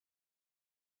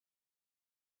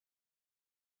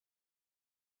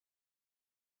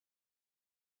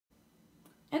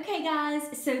Okay guys,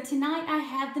 so tonight I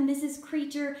have the Mrs.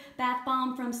 Creature bath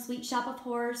bomb from Sweet Shop of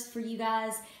Horrors for you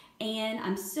guys, and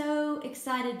I'm so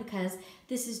excited because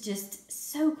this is just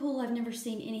so cool. I've never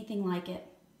seen anything like it.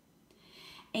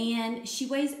 And she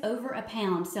weighs over a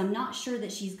pound, so I'm not sure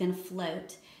that she's gonna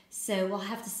float. So we'll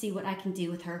have to see what I can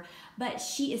do with her. But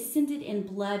she is scented in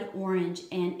blood orange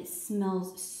and it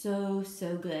smells so,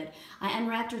 so good. I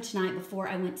unwrapped her tonight before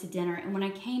I went to dinner, and when I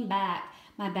came back,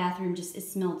 my bathroom it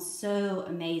smelled so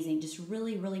amazing, just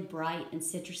really, really bright and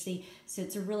citrusy. So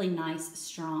it's a really nice,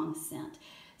 strong scent.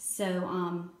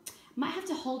 So might have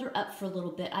to hold her up for a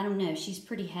little bit. I don't know, she's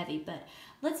pretty heavy, but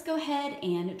let's go ahead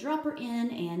and drop her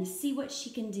in and see what she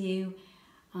can do.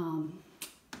 I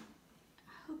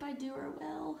hope I do her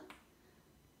well.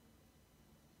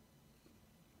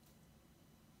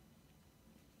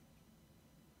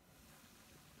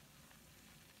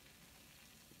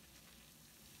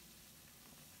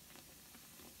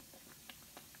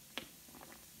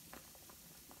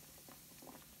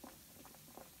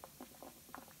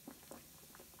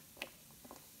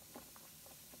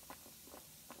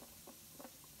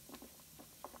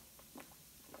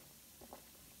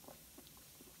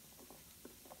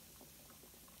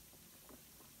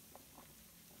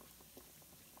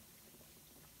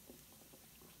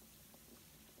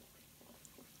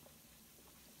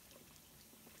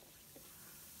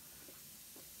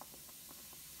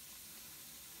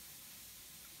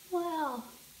 Wow.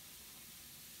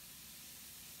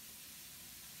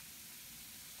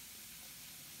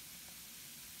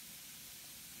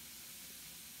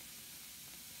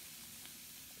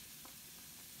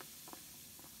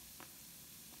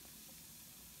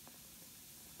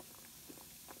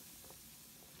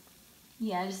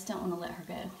 Yeah, I just don't want to let her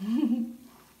go.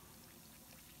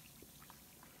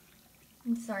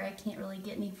 I'm sorry, I can't really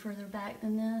get any further back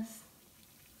than this.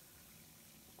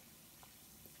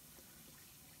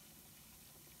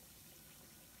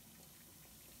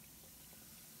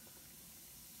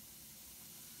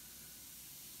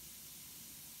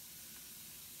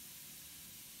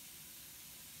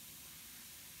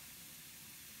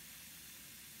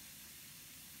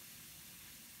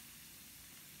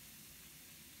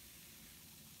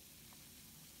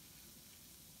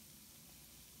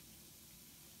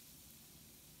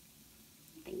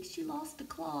 I think she lost a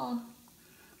claw.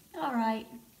 All right.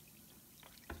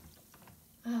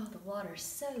 Oh, the water's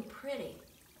so pretty.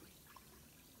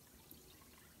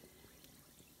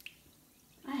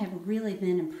 I have really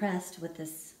been impressed with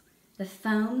the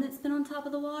foam that's been on top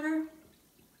of the water.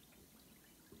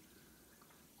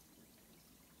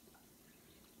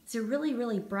 It's a really,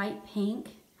 really bright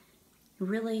pink,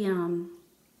 really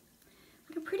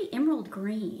like a pretty emerald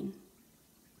green.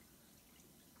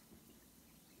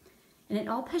 And it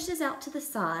all pushes out to the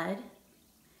side,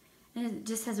 and it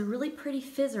just has a really pretty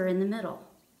fizzer in the middle.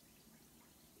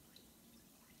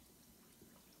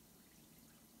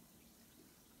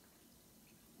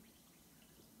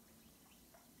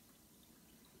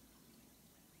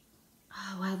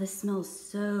 Oh wow, this smells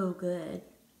so good.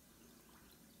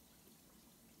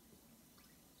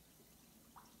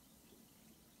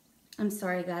 I'm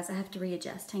sorry guys, I have to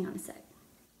readjust. Hang on a sec.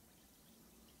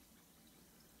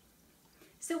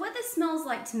 So what this smells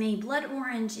like to me, blood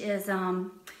orange is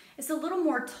it's a little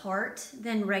more tart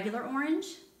than regular orange.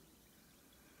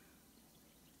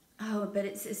 Oh, but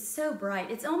it's so bright.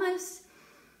 It's almost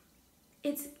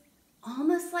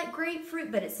like grapefruit,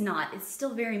 but it's not. It's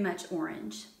still very much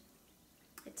orange.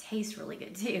 It tastes really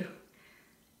good too.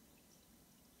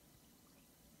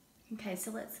 Okay, so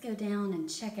let's go down and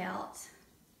check out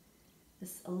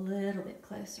this a little bit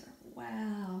closer.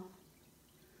 Wow.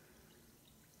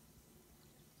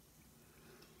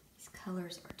 These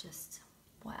colors are just,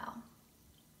 wow.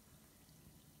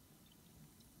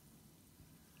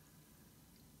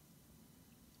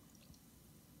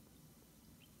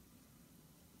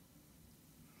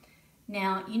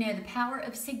 Now, you know, the power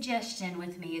of suggestion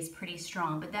with me is pretty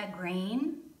strong, but that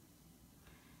green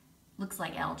looks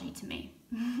like algae to me.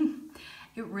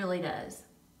 It really does.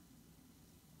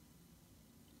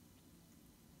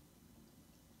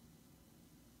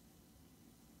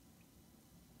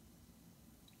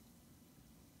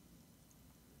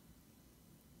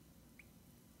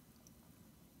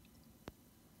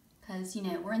 Because, you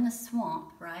know, we're in the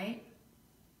swamp, right?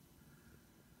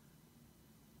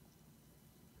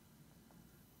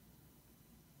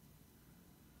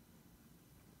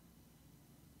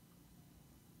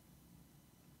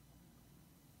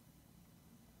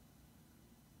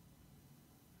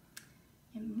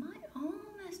 It might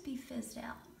almost be fizzed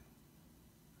out.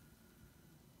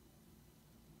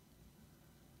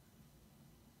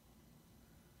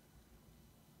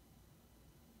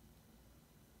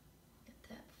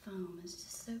 foam is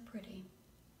just so pretty.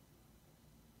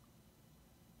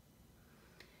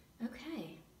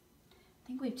 Okay, I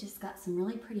think we've just got some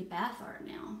really pretty bath art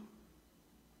now.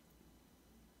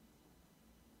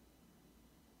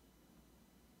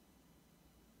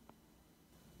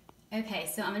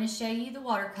 Okay, so I'm going to show you the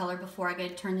watercolor before I go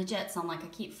to turn the jets on, like I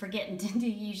keep forgetting to do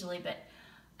usually, but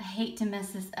I hate to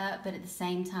mess this up, but at the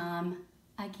same time,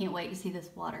 I can't wait to see this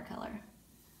watercolor.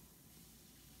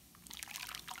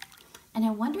 And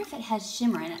I wonder if it has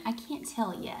shimmer in it. I can't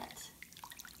tell yet.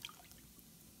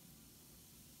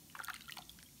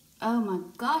 Oh my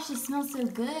gosh, it smells so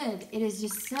good. It is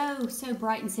just so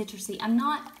bright and citrusy. I'm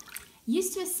not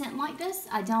used to a scent like this.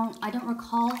 I don't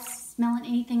recall smelling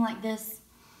anything like this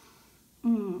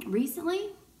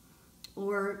recently,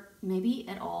 or maybe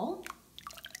at all.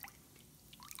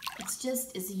 It's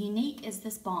just as unique as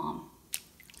this balm.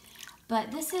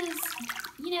 But this is,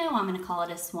 you know, I'm gonna call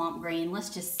it a swamp green. Let's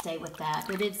just stay with that.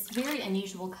 But it's very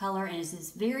unusual color, and it's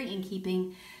just very in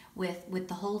keeping with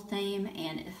the whole theme,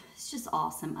 and it's just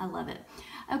awesome. I love it.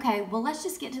 Okay, well, let's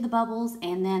just get to the bubbles,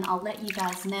 and then I'll let you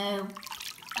guys know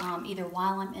either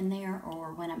while I'm in there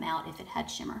or when I'm out if it had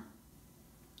shimmer.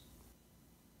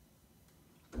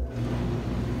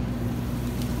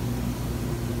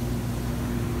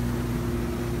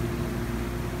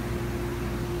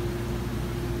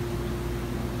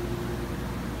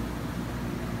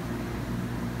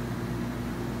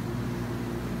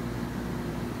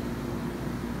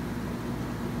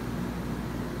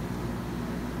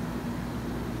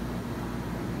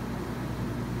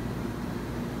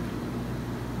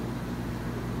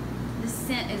 This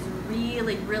scent is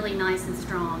really nice and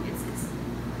strong.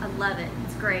 I love it.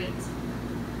 It's great.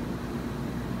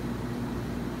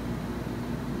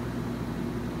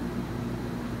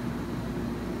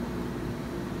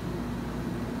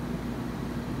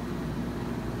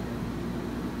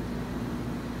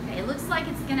 Okay, it looks like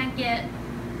it's gonna get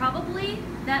probably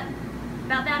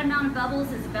about that amount of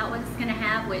bubbles is about what it's gonna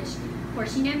have, which of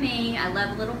course you know me, I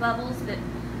love little bubbles, but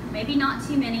maybe not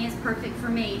too many is perfect for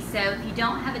me. So if you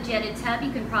don't have a jetted tub,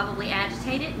 you can probably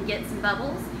agitate it and get some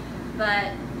bubbles.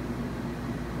 But,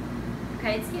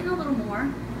 okay, it's getting a little more.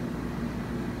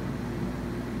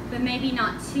 But maybe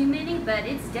not too many, but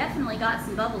it's definitely got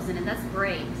some bubbles in it. That's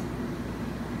great.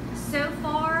 So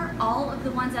far, all of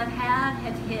the ones I've had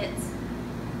have hit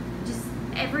just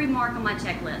every mark on my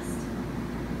checklist.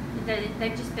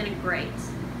 They've just been great.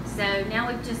 So now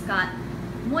we've just got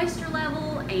moisture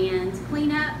level and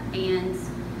cleanup, and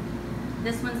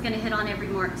this one's going to hit on every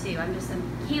mark too. I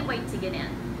can't wait to get in.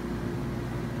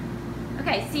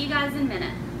 Okay, see you guys in a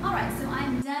minute. Alright, so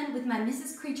I'm done with my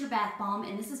Mrs. Creature bath bomb,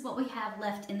 and this is what we have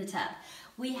left in the tub.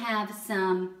 We have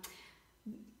some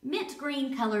mint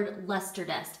green colored luster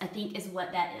dust, I think is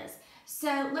what that is.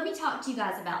 So let me talk to you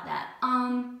guys about that.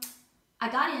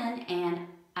 I got in and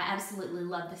I absolutely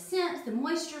love the scent, the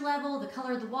moisture level, the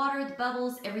color of the water, the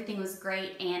bubbles, everything was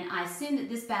great, and I assumed that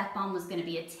this bath bomb was going to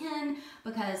be a 10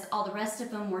 because all the rest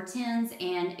of them were 10s,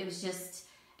 and it was just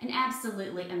an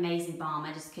absolutely amazing bomb.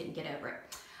 I just couldn't get over it.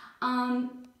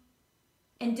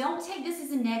 And don't take this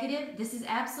as a negative. This is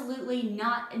absolutely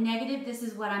not a negative. This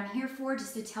is what I'm here for,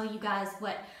 just to tell you guys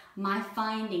what my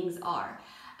findings are.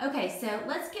 Okay, so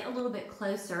let's get a little bit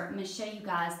closer. I'm going to show you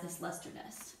guys this luster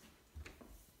dust.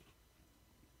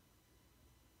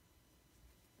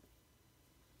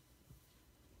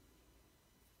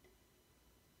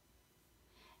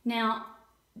 Now,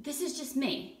 this is just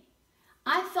me.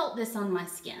 I felt this on my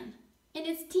skin, and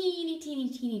it's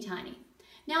teeny tiny.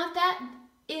 Now, if that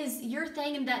is your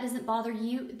thing and that doesn't bother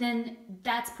you, then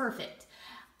that's perfect.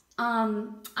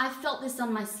 I felt this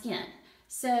on my skin,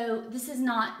 so this is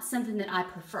not something that I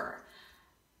prefer.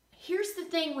 Here's the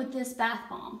thing with this bath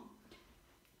bomb.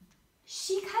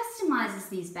 She customizes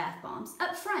these bath bombs.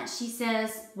 Up front, she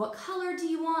says, what color do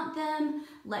you want them?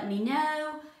 Let me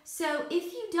know. So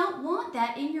if you don't want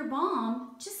that in your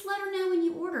bomb, just let her know when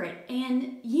you order it.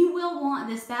 And you will want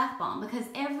this bath bomb because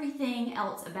everything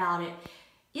else about it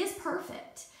is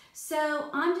perfect. So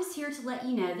I'm just here to let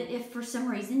you know that if for some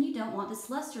reason you don't want this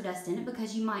luster dust in it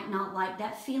because you might not like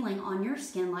that feeling on your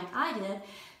skin like I did,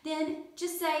 then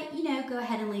just say, you know, go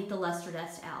ahead and leave the luster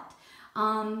dust out.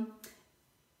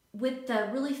 With the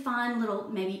really fine little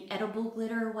maybe edible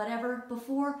glitter or whatever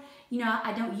before, you know,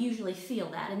 I don't usually feel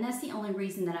that, and that's the only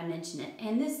reason that I mention it.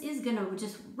 And this is gonna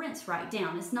just rinse right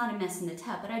down. It's not a mess in the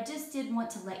tub, but I just did want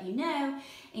to let you know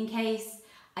in case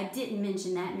I didn't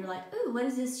mention that and you're like, ooh, what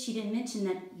is this? She didn't mention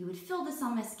that you would feel this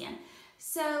on my skin.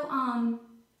 So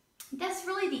that's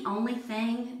really the only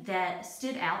thing that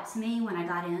stood out to me when I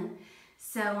got in.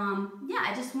 So yeah,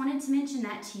 I just wanted to mention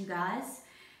that to you guys.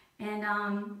 And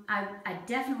I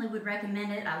definitely would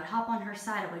recommend it. I would hop on her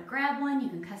site, I would grab one. You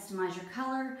can customize your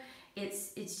color.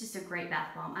 It's just a great bath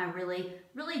bomb. I really,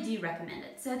 really do recommend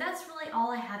it. So that's really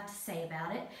all I have to say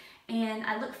about it. And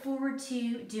I look forward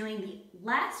to doing the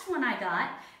last one I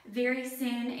got very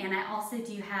soon. And I also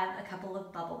do have a couple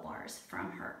of bubble bars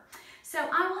from her. So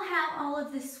I will have all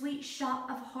of the Sweet Shop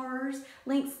of Horrors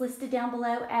links listed down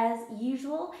below as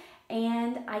usual.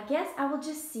 And I guess I will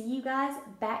just see you guys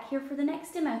back here for the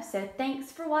next demo. So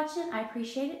thanks for watching. I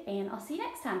appreciate it, and I'll see you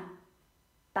next time.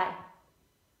 Bye.